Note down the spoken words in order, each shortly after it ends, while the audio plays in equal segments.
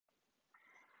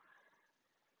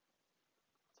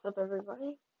What's up,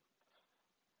 everybody?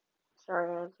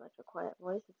 Sorry I have such a quiet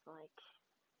voice. It's like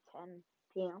 10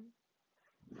 p.m.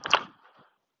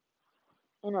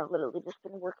 and I've literally just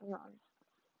been working on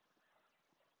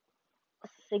a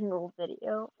single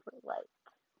video for like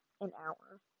an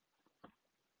hour.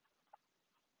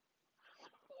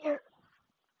 Here,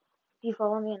 if you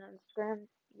follow me on Instagram,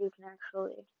 you can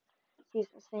actually see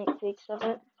some sneak peeks of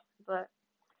it, but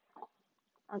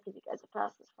I'll give you guys a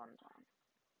pass this one time.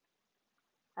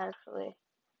 I actually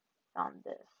found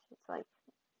this. It's like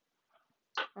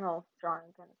an old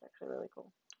drawing pen. It's actually really cool.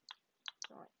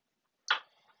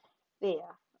 But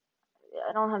yeah,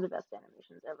 I don't have the best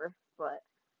animations ever, but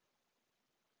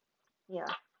yeah,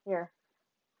 here,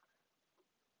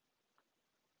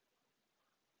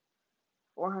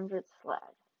 400 slag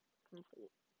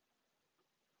complete.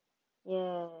 Yay.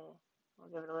 We'll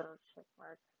give it a little check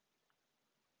mark.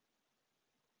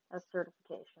 That's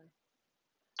certification.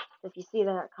 If you see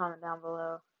that, comment down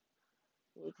below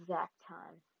the exact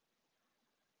time.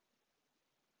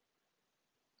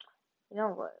 You know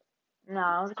what? No,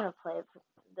 I was gonna play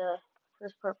the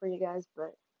first part for you guys,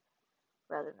 but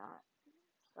rather not.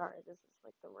 Sorry, this is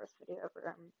like the worst video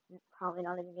ever. I'm probably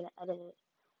not even gonna edit it.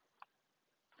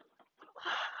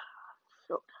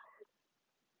 So tired.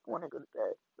 I wanna go to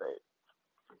bed, but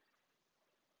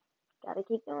gotta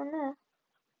keep doing this.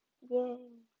 Yay.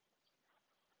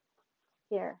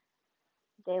 Here,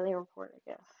 daily report, I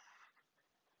guess.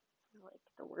 This is like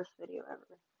the worst video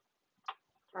ever.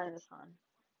 Turn this on.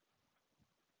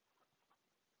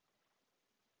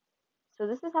 So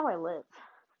this is how I live.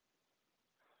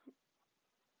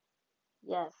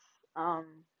 Yes,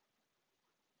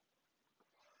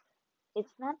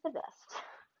 it's not the best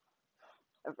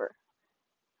ever.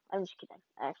 I'm just kidding.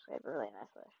 I actually have a really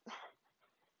nice life.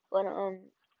 But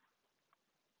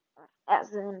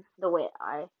as in the way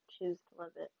I choose to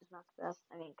live it is not the best.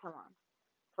 I mean, come on.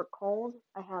 For cold,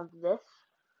 I have this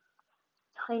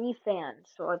tiny fan,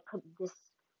 so I put this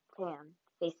fan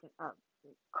facing up,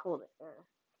 cold air.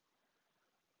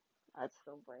 It's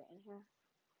so bright in here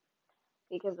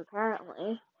because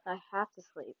apparently I have to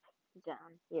sleep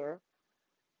down here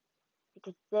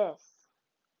because this.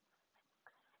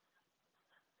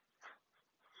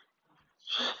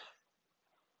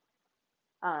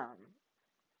 Um,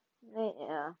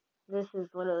 yeah, this is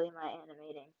literally my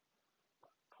animating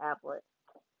tablet.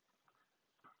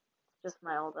 It's just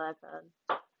my old iPad.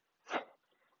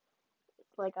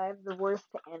 It's like I have the worst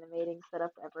animating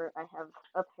setup ever. I have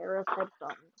a pair of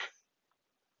headphones.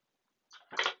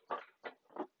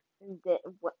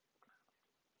 What?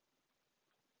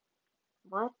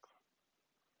 What?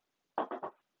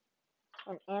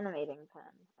 An animating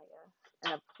pen, I guess,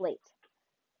 and a plate.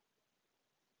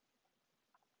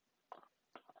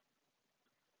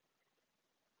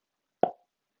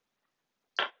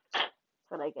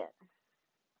 That's what I get.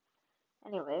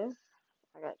 Anyways,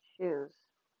 I got shoes.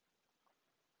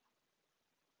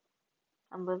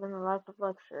 I'm living the life of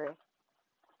luxury.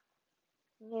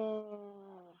 Yay!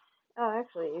 Oh,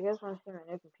 actually, you guys want to see my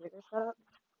new computer setup?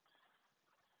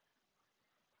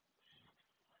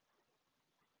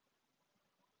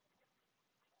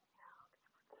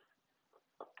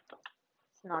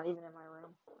 It's not even in my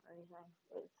room or anything.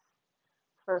 It's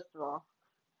first of all,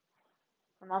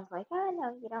 my mom's like, oh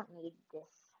no, you don't need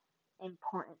this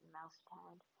important mouse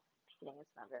pad. Just kidding,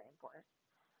 it's not very important.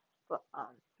 But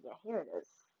yeah, here it is.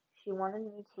 She wanted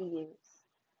me to use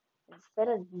instead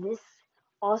of this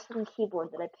awesome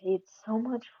keyboard that I paid so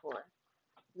much for,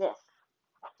 this.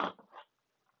 I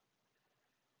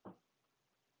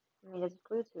mean, it's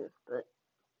Bluetooth, but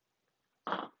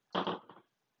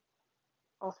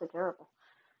also terrible.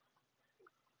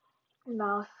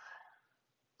 Mouse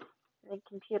and a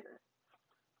computer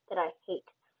that I hate.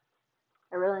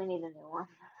 I really need a new one.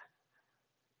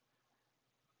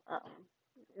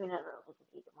 You never really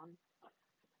need one.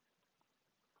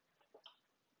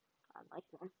 I'd like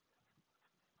one.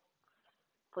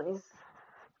 Please.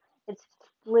 It's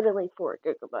literally 4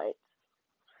 gigabytes.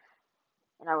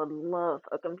 And I would love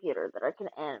a computer that I can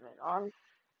animate on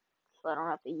so I don't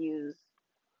have to use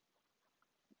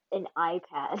an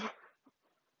iPad.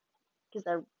 Because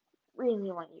I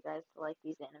really want you guys to like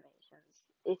these animations.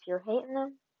 If you're hating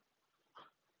them,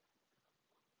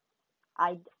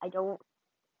 I don't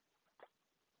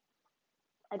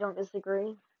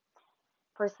disagree.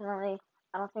 Personally,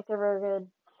 I don't think they're very good,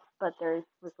 but there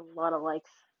was a lot of likes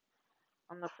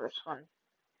on the first one.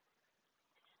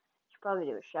 Should probably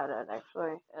do a shout out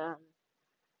actually.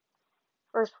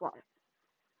 First one.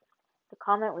 The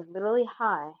comment was literally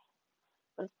high,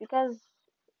 but it's because,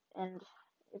 and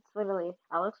it's literally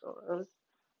Alex Oros,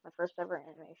 my first ever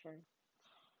animation.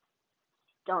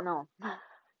 don't know him.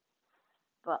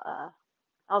 But,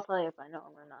 I'll tell you if I know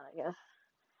him or not, I guess.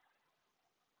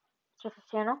 Check his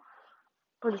channel.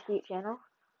 Pretty sweet channel.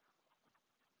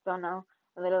 Don't know.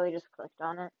 I literally just clicked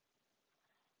on it.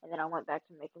 And then I went back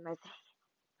to making my video.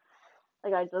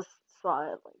 Like, I just saw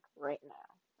it, like, right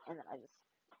now. And then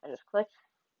I just clicked,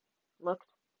 looked,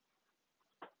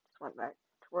 just went back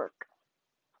to work.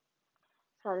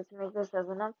 Decided to make this as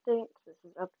an update. This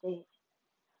is update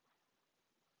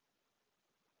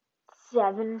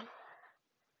 7/12.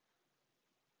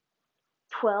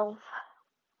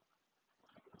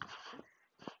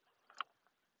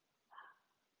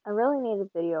 I really need the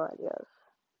video ideas.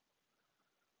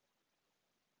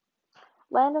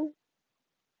 Landon,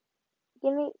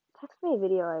 text me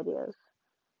video ideas.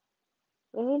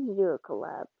 We need to do a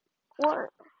collab. Or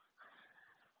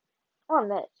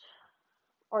Mitch.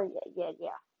 Or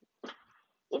yeah.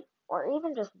 Or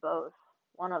even just both.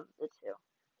 One of the two.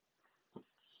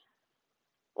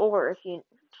 Or if you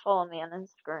follow me on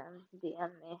Instagram,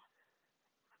 DM me.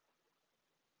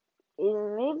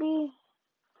 Maybe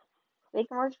they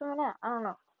can work something out.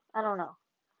 I don't know.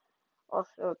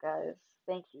 Also, guys,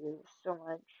 thank you so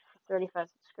much for 35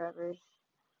 subscribers.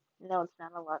 No, it's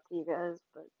not a lot to you guys,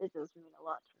 but it does mean a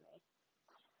lot to me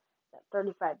that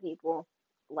 35 people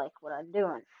like what I'm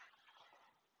doing.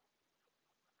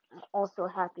 I'm also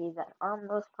happy that our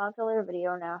most popular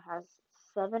video now has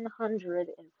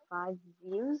 705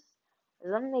 views.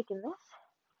 As I'm making this,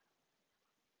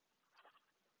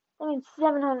 I mean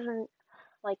 700,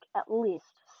 like at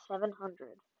least 700,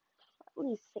 at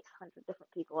least 600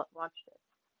 different people have watched it.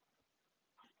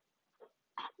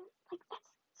 Like,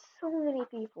 that's so many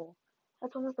people.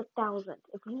 That's almost 1,000.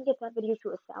 If we can get that video to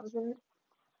 1,000,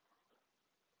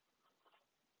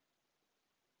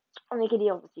 I'll make a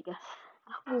deal with you guys.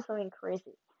 I'll do something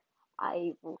crazy.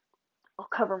 I'll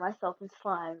cover myself in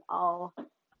slime. I'll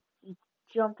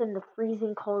jump in the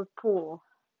freezing cold pool.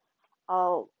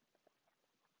 I'll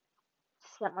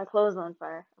set my clothes on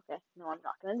fire. Okay, no, I'm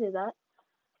not gonna do that.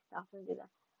 Not gonna do that.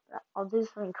 But I'll do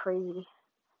something crazy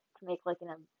to make like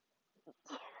an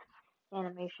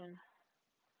animation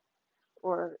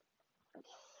or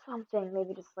something.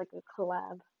 Maybe just like a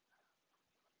collab.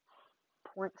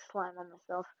 Point slime on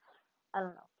myself. I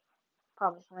don't know.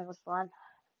 Probably something with slime.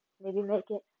 Maybe make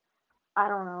it. I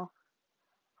don't know.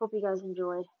 Hope you guys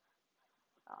enjoyed.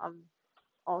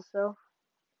 Also,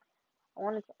 I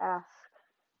wanted to ask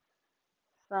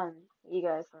you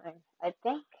guys something. I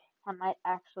think I might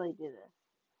actually do this.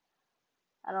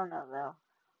 I don't know though.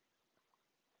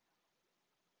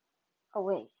 Oh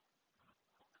wait,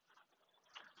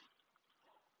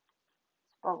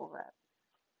 it's bubble wrap.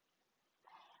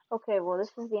 Okay, well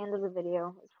this is the end of the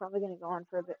video. It's probably gonna go on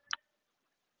for a bit.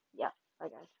 Yeah, bye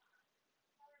guys.